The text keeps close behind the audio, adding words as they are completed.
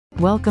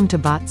Welcome to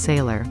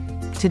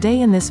BotSailor.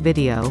 Today in this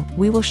video,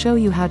 we will show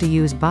you how to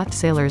use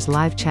BotSailor's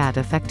live chat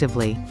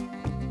effectively.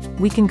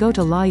 We can go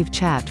to live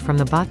chat from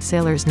the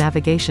BotSailor's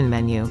navigation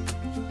menu.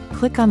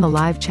 Click on the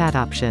live chat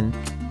option.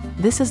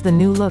 This is the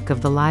new look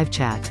of the live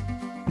chat.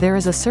 There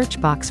is a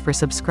search box for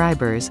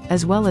subscribers,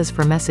 as well as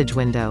for message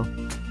window.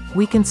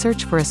 We can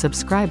search for a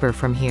subscriber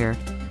from here.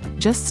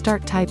 Just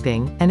start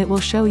typing, and it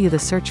will show you the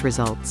search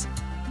results.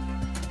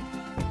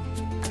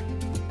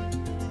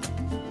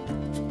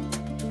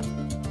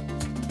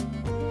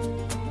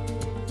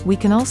 We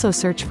can also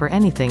search for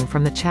anything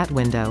from the chat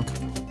window.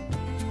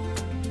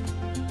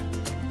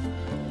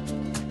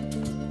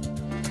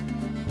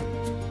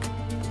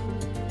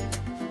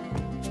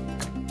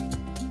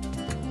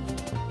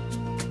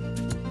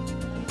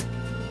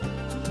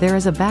 There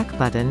is a back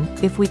button.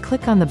 If we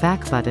click on the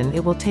back button,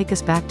 it will take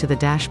us back to the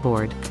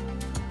dashboard.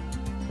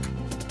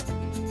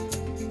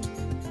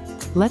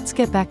 Let's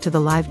get back to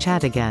the live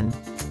chat again.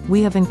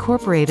 We have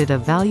incorporated a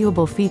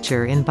valuable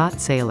feature in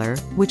BotSailor,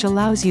 which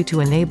allows you to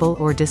enable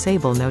or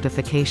disable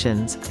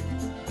notifications.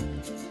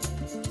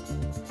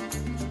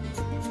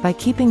 By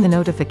keeping the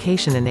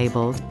notification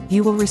enabled,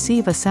 you will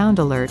receive a sound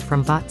alert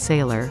from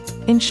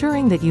BotSailor,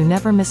 ensuring that you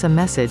never miss a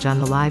message on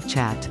the live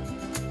chat.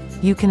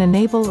 You can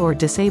enable or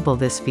disable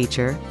this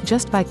feature,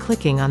 just by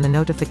clicking on the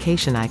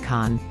notification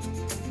icon.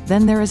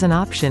 Then there is an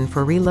option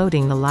for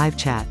reloading the live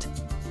chat.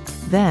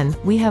 Then,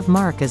 we have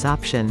mark as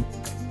option.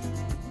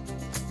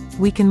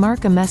 We can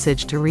mark a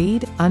message to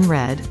read,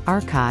 unread,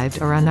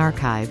 archived or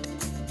unarchived.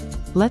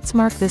 Let's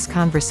mark this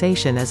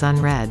conversation as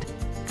unread.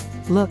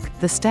 Look,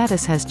 the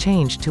status has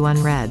changed to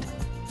unread.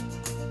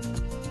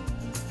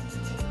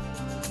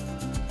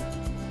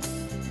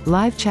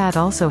 Live chat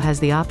also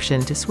has the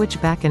option to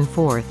switch back and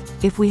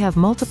forth, if we have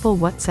multiple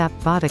WhatsApp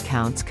bot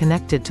accounts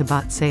connected to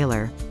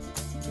BotSailor.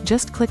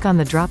 Just click on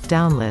the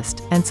drop-down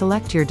list, and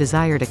select your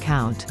desired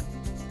account.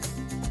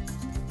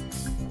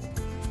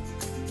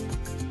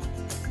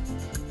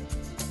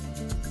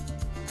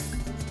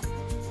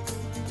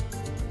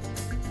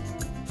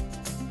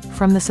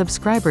 From the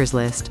subscribers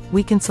list,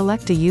 we can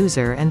select a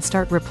user and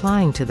start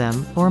replying to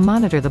them, or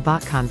monitor the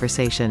bot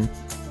conversation.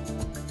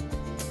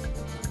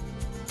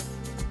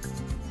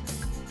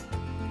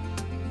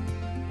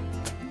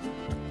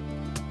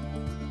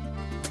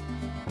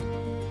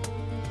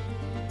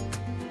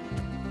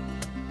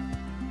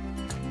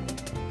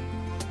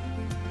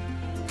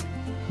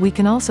 We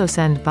can also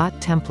send bot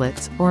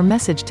templates, or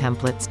message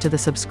templates to the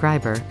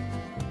subscriber.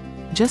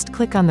 Just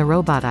click on the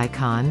robot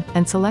icon,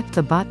 and select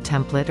the bot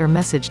template or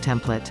message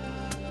template.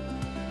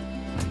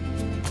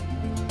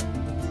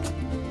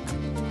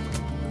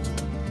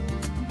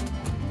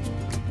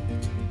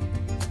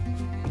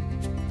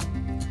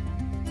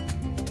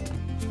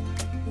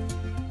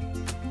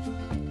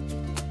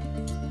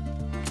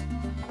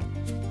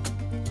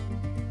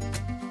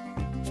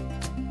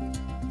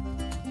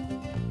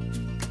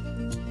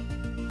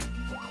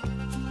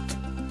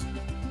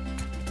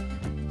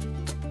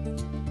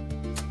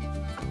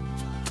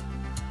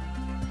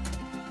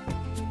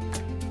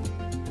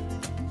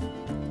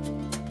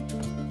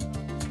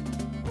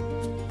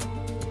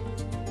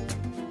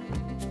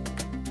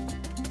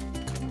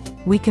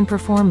 We can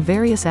perform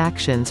various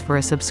actions for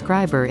a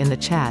subscriber in the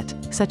chat,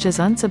 such as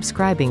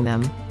unsubscribing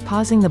them,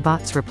 pausing the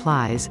bot's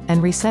replies,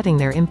 and resetting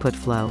their input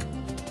flow.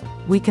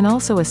 We can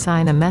also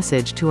assign a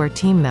message to our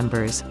team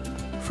members.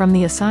 From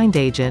the assigned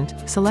agent,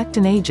 select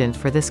an agent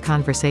for this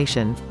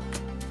conversation.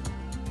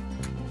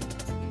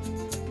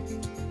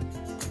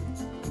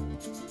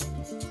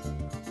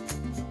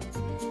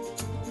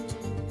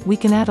 We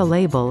can add a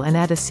label and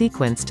add a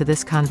sequence to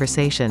this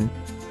conversation.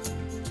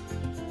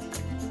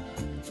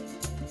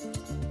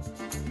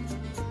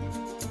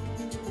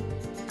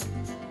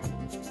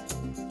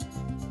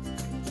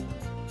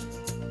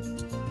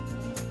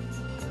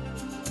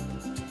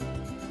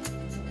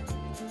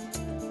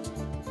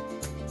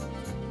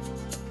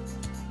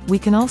 We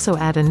can also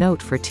add a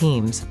note for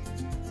teams.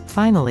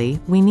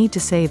 Finally, we need to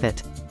save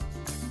it.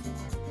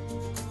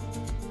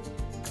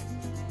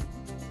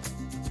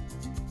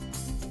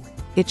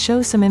 It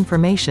shows some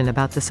information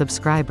about the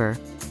subscriber.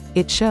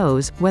 It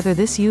shows whether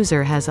this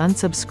user has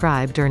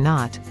unsubscribed or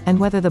not, and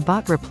whether the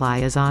bot reply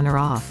is on or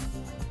off.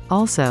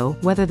 Also,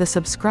 whether the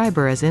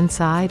subscriber is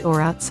inside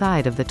or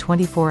outside of the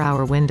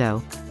 24-hour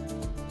window.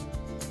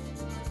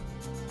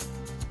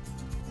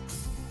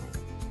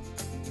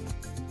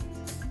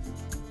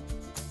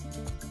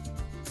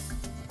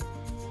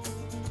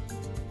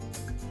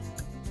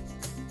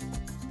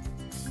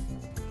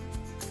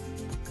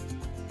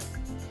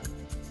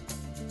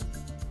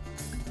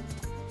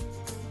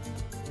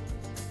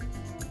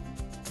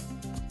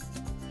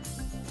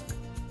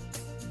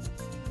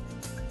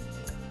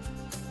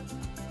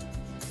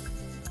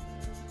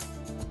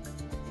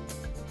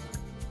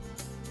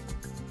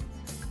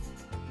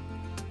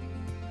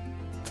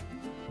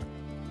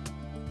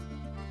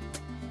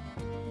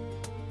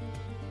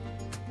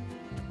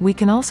 We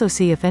can also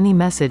see if any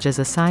message is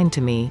assigned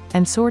to me,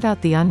 and sort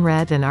out the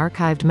unread and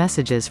archived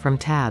messages from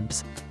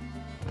tabs.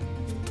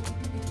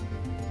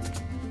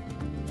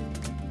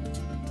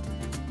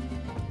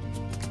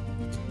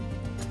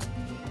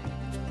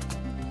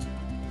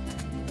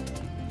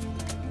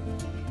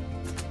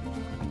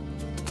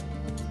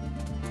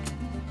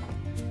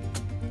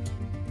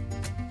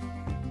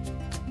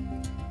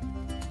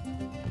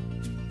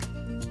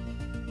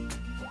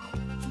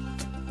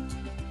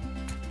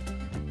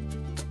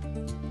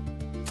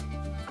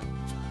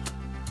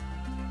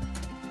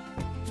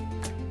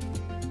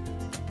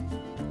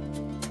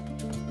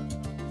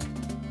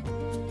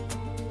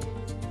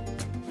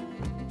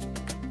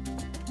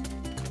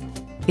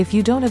 If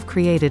you don't have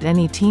created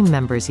any team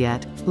members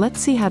yet,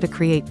 let's see how to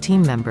create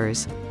team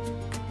members.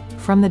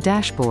 From the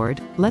dashboard,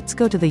 let's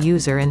go to the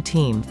user and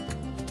team.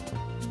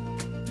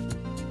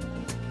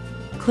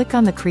 Click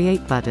on the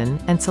Create button,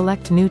 and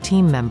select New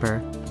Team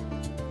Member.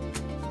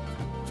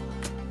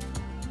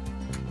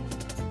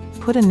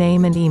 Put a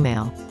name and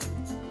email.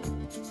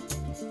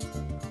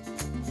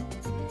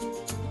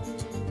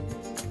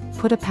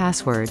 Put a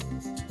password.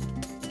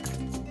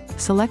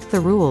 Select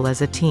the rule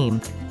as a team.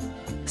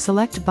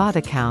 Select bot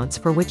accounts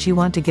for which you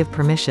want to give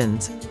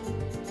permissions.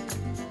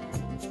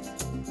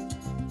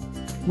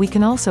 We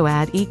can also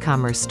add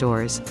e-commerce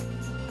stores.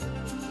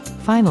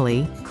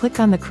 Finally, click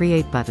on the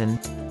Create button.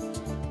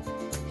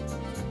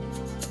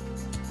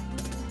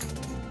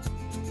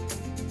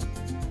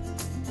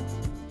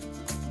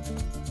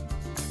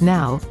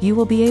 Now, you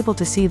will be able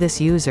to see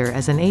this user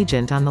as an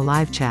agent on the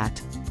live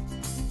chat.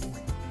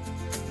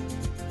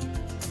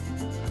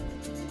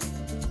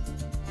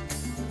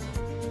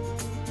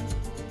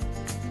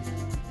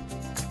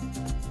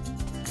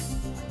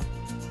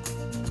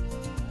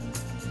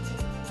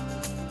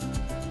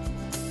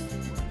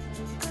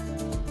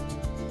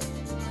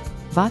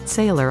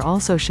 BotSailor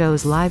also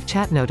shows live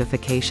chat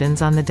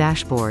notifications on the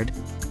dashboard.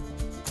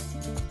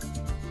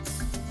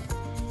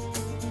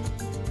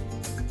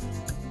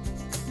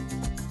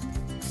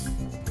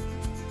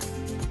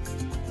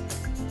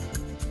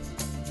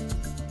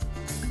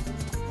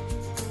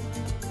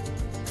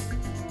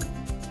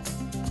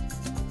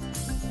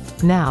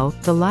 Now,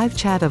 the live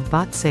chat of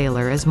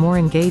BotSailor is more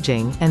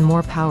engaging and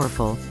more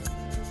powerful.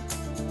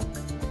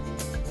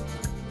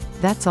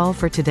 That's all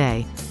for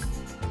today.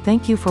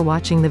 Thank you for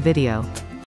watching the video.